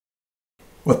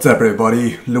What's up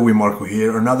everybody, luimarco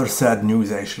here. Another sad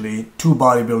news actually. Two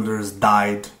bodybuilders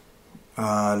died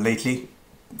lately.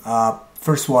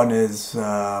 First one is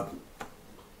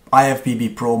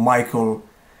IFBB pro Michael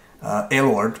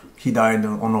Aylward. He died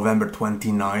on November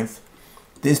 29th.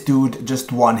 This dude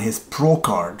just won his pro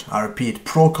card, I repeat,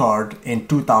 pro card in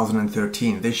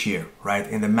 2013, this year, right?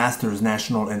 In the Masters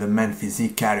National in the men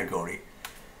physique category.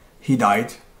 He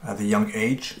died at a young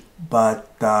age,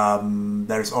 but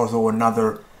there's also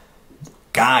another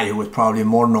guy who is probably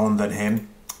more known than him.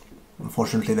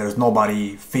 Unfortunately, there's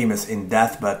nobody famous in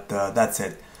death, but that's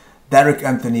it. Derek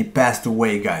Anthony passed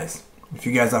away, guys. If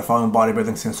you guys are following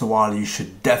bodybuilding since a while, you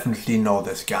should definitely know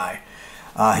this guy.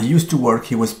 He used to work,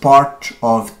 he was part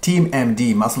of Team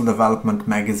MD, Muscle Development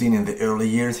magazine in the early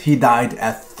years. He died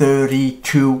at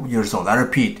 32 years old. I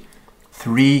repeat,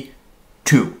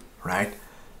 32, right?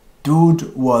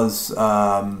 Dude was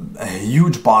a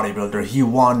huge bodybuilder. He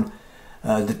won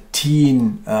the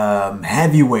teen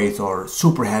heavyweight or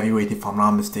super heavyweight, if I'm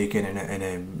not mistaken,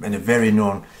 in a very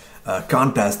known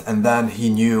contest. And then he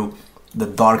knew the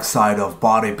dark side of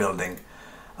bodybuilding.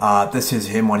 This is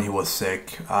him when he was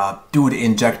sick. Dude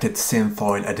injected synth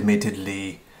oil,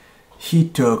 admittedly. He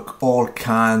took all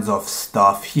kinds of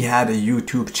stuff. He had a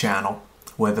YouTube channel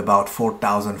with about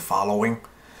 4,000 following.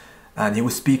 And he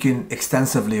was speaking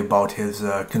extensively about his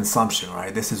consumption,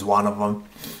 right? This is one of them.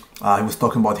 He was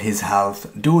talking about his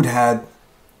health. Dude had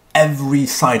every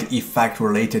side effect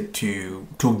related to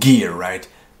gear, right?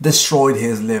 Destroyed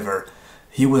his liver.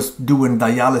 He was doing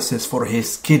dialysis for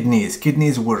his kidneys.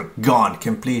 Kidneys were gone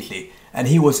completely. And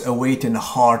he was awaiting a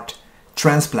heart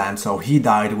transplant, so he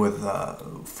died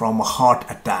from a heart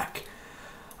attack.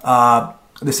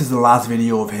 This is the last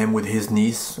video of him with his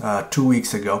niece 2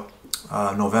 weeks ago.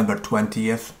 November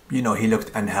 20th. You know, he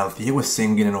looked unhealthy. He was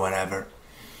singing and whatever.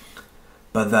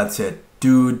 But that's it.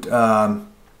 Dude, you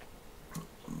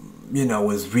know,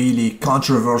 was really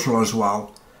controversial as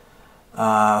well.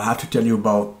 I have to tell you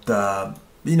about,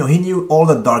 you know, he knew all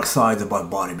the dark sides about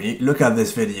bodybuilding. Look at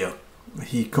this video.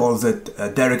 He calls it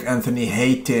Derek Anthony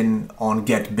hating on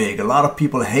Get Big. A lot of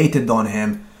people hated on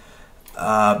him.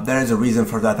 There is a reason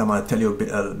for that. I'm going to tell you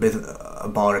a bit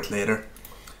about it later.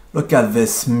 Look at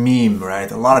this meme,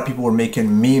 right? A lot of people were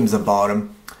making memes about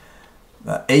him.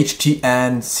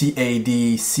 HTN,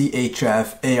 CAD,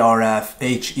 CHF, ARF,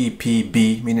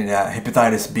 HEPB, meaning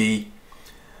hepatitis B.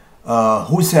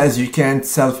 Who says you can't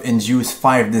self-induce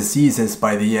 5 diseases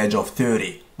by the age of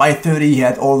 30? By 30, he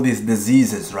had all these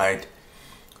diseases, right?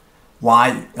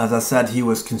 Why? As I said, he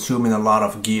was consuming a lot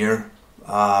of gear.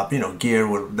 You know, gear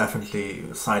with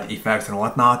definitely side effects and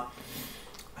whatnot.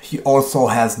 He also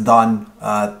has done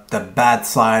the bad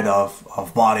side of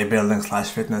bodybuilding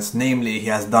 / fitness. Namely, he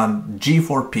has done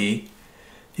G4P.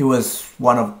 He was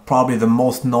one of probably the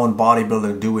most known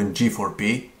bodybuilder doing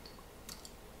G4P.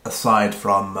 Aside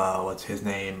from, what's his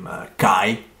name,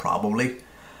 Kai, probably.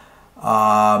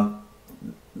 And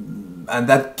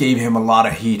that gave him a lot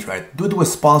of heat, right? Dude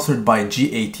was sponsored by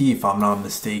GAT, if I'm not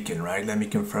mistaken, right? Let me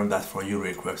confirm that for you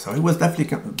real quick. So he was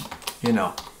definitely, you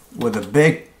know, with a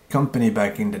big company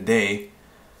back in the day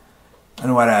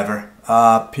and whatever.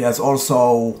 He has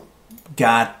also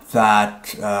got that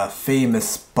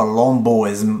famous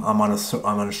Palomboism. I'm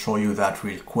gonna show you that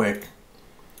real quick.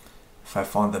 If I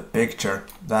found the picture,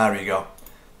 there we go.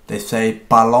 They say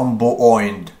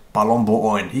Palombo-oined.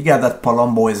 Palombo-oined. He got that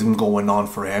Palomboism going on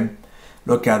for him.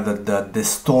 Look at the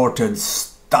distorted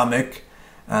stomach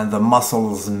and the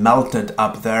muscles melted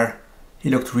up there. He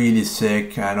looked really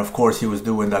sick, and of course he was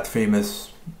doing that famous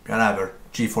whatever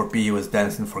G4P. He was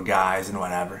dancing for guys and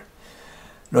whatever.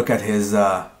 Look at his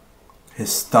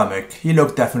stomach. He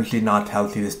looked definitely not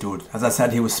healthy, this dude. As I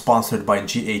said, he was sponsored by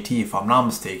GAT, if I'm not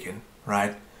mistaken,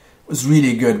 right? It was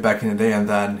really good back in the day, and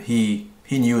then he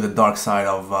knew the dark side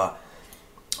of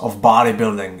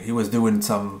bodybuilding. He was doing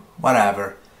some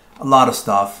whatever, a lot of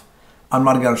stuff. I'm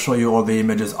not gonna show you all the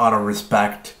images out of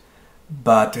respect,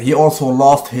 but he also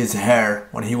lost his hair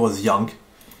when he was young.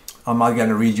 I'm not going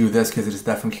to read you this because it is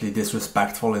definitely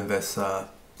disrespectful in this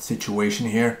situation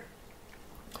here.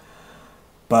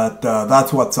 But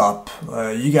that's what's up.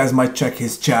 You guys might check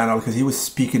his channel because he was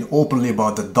speaking openly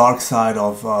about the dark side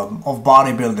of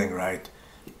bodybuilding, right?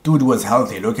 Dude was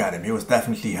healthy. Look at him. He was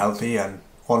definitely healthy, and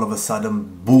all of a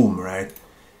sudden, boom, right?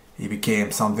 He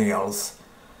became something else.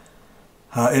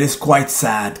 It is quite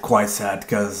sad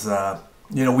because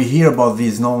you know, we hear about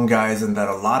these known guys, and there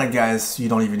are a lot of guys you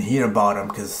don't even hear about them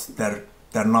because they're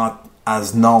not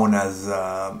as known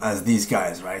as these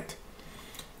guys, right?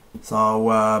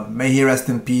 So may he rest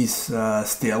in peace.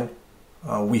 Still,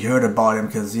 we heard about him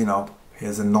because, you know,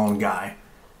 he's a known guy.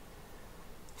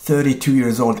 32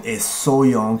 years old is so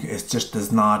young. It just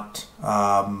does not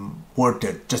worth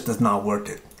it. Just does not worth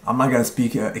it. I'm not going to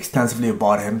speak extensively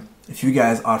about him. If you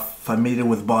guys are familiar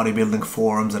with bodybuilding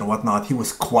forums and whatnot, he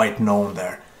was quite known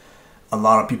there. A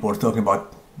lot of people were talking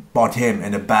about him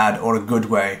in a bad or a good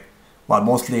way. Well,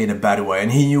 mostly in a bad way.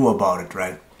 And he knew about it,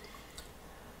 right?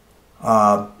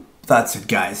 That's it,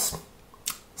 guys.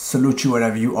 Salute you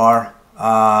wherever you are.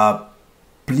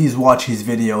 Please watch his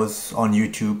videos on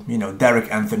YouTube. You know,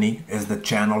 Derek Anthony is the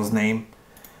channel's name.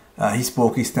 He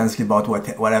spoke extensively about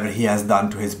whatever he has done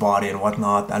to his body and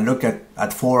whatnot. And look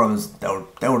at forums,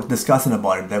 they were discussing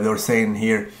about it. They were saying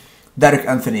here, Derek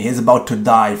Anthony, he's about to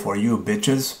die for you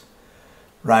bitches.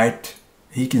 Right?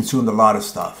 He consumed a lot of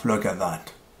stuff. Look at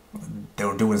that. They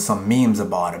were doing some memes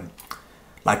about him.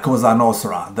 Like Cosa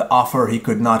Nostra, the offer he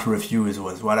could not refuse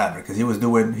was whatever. Because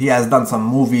he has done some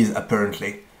movies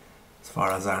apparently, as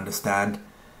far as I understand.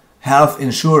 Health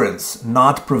insurance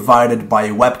not provided by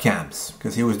webcams,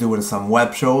 because he was doing some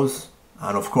web shows,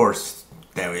 and of course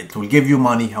it will give you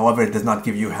money, however it does not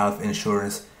give you health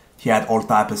insurance. He had all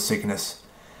type of sickness.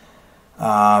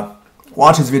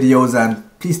 Watch his videos and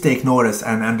please take notice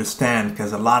and understand,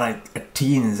 because a lot of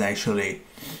teens actually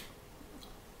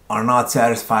are not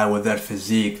satisfied with their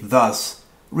physique, thus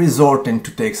resorting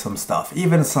to take some stuff.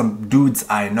 Even some dudes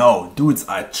I know, dudes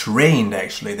I trained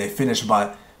actually, they finish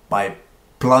by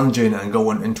plunging and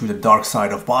going into the dark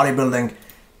side of bodybuilding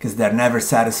because they're never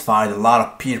satisfied. A lot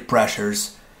of peer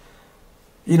pressures.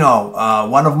 You know,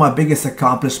 one of my biggest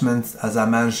accomplishments, as I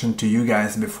mentioned to you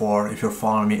guys before, if you're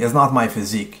following me, is not my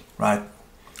physique, right?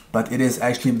 But it is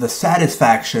actually the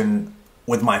satisfaction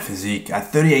with my physique.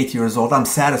 At 38 years old, I'm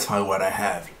satisfied with what I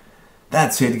have.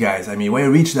 That's it, guys. I mean, when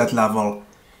you reach that level,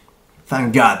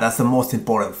 thank God, that's the most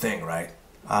important thing, right?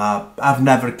 I've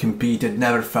never competed,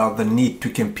 never felt the need to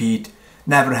compete.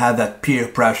 Never had that peer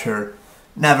pressure,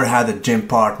 never had a gym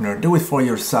partner. Do it for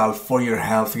yourself, for your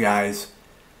health, guys.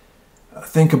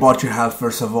 Think about your health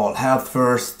first of all. Health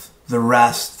first, the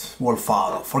rest will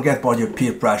follow. Forget about your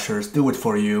peer pressures, do it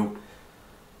for you.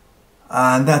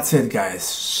 And that's it,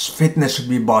 guys. Fitness should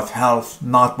be about health,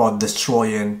 not about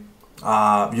destroying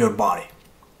your body.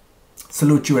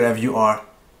 Salute you wherever you are.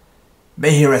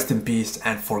 May he rest in peace,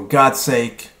 and for God's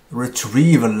sake,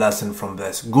 retrieve a lesson from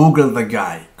this. Google the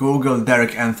guy, Google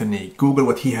Derek Anthony, Google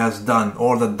what he has done,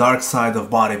 or the dark side of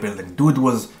bodybuilding. Dude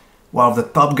was one of the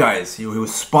top guys. He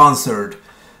was sponsored.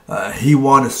 He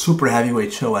won a super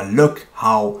heavyweight show, and look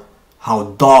how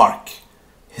dark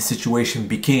his situation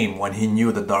became when he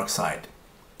knew the dark side.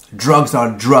 Drugs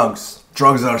are drugs.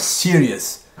 Drugs are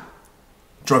serious.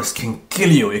 Drugs can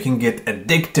kill you. You can get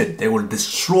addicted. They will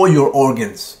destroy your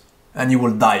organs, and you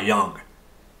will die young.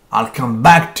 I'll come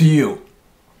back to you.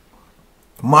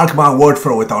 Mark my word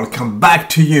for it. I'll come back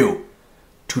to you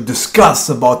to discuss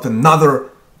about another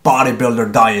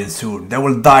bodybuilder dying soon. They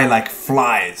will die like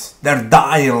flies. They're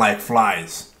dying like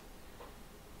flies.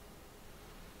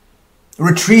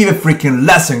 Retrieve a freaking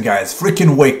lesson, guys.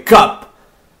 Freaking wake up.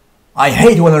 I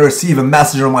hate when I receive a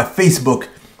message on my Facebook,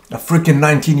 a freaking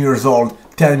 19 years old,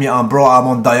 telling me, I'm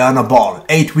on Diana Ball,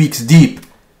 8 weeks deep.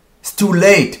 It's too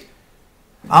late.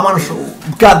 I'm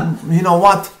on God, you know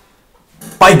what?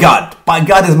 By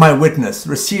God is my witness.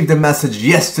 Received a message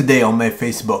yesterday on my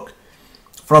Facebook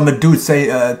from a dude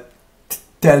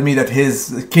tell me that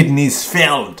his kidneys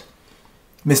failed.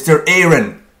 Mr.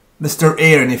 Aaron,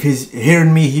 if he's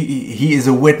hearing me, he is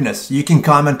a witness. You can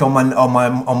comment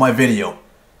on my video.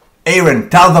 Aaron,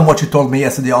 tell them what you told me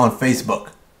yesterday on Facebook.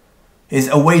 He's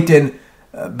awaiting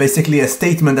basically a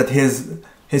statement that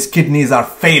his kidneys are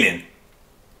failing.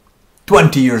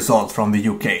 20 years old from the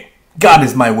UK. God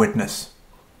is my witness.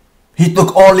 He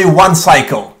took only one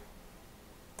cycle.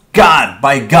 God,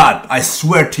 by God, I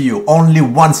swear to you, only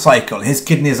one cycle. His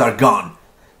kidneys are gone.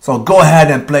 So go ahead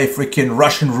and play freaking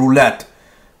Russian roulette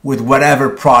with whatever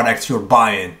products you're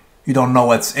buying. You don't know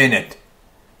what's in it.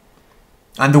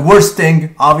 And the worst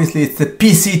thing, obviously, it's the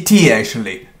PCT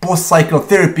actually. Post-cycle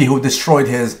therapy who destroyed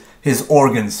his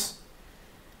organs.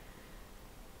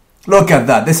 Look at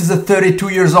that. This is a 32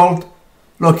 years old.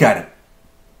 Look at it.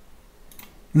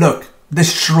 Look,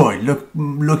 destroyed.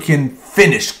 Looking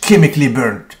finished, chemically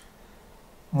burnt.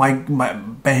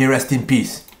 May he rest in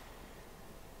peace.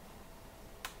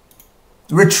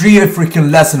 Retrieve a freaking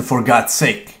lesson for God's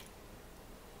sake.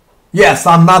 Yes,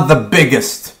 I'm not the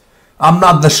biggest. I'm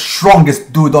not the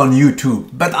strongest dude on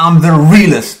YouTube, but I'm the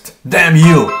realest. Damn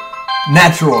you.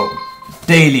 Natural.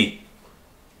 Daily.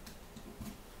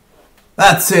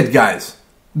 That's it, guys.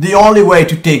 The only way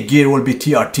to take gear will be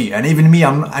TRT, and even me,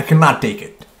 I cannot take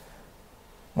it.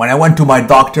 When I went to my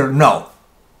doctor, no.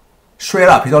 Straight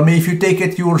up. He told me if you take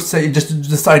it, you will say just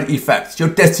the side effects. Your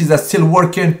testes are still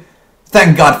working.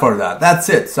 Thank God for that. That's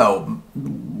it. So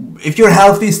if you're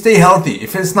healthy, stay healthy.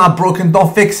 If it's not broken,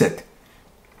 don't fix it.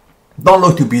 Don't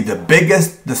look to be the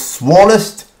biggest, the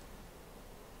smallest.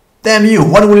 Damn you.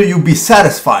 When will you be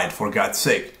satisfied, for God's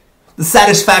sake? The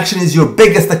satisfaction is your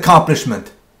biggest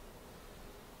accomplishment.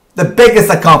 The biggest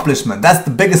accomplishment. That's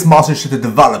the biggest muscle to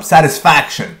develop.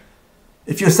 Satisfaction.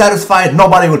 If you're satisfied,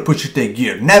 nobody will push you to take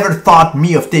gear. Never thought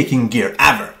me of taking gear.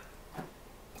 Ever.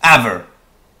 Ever.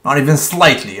 Not even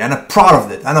slightly. And I'm proud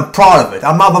of it. And I'm proud of it.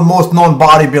 I'm not the most known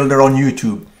bodybuilder on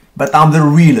YouTube. But I'm the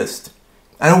realest.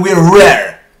 And we're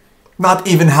rare. Not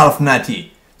even half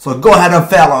natty. So go ahead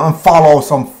and follow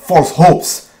some false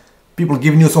hopes. People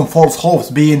giving you some false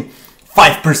hopes being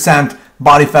 5%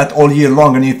 body fat all year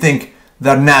long and you think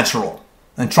they're natural.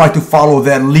 And try to follow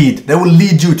their lead. They will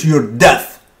lead you to your death.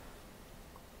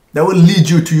 They will lead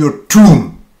you to your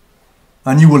tomb.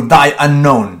 And you will die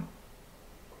unknown.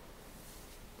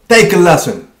 Take a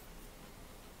lesson.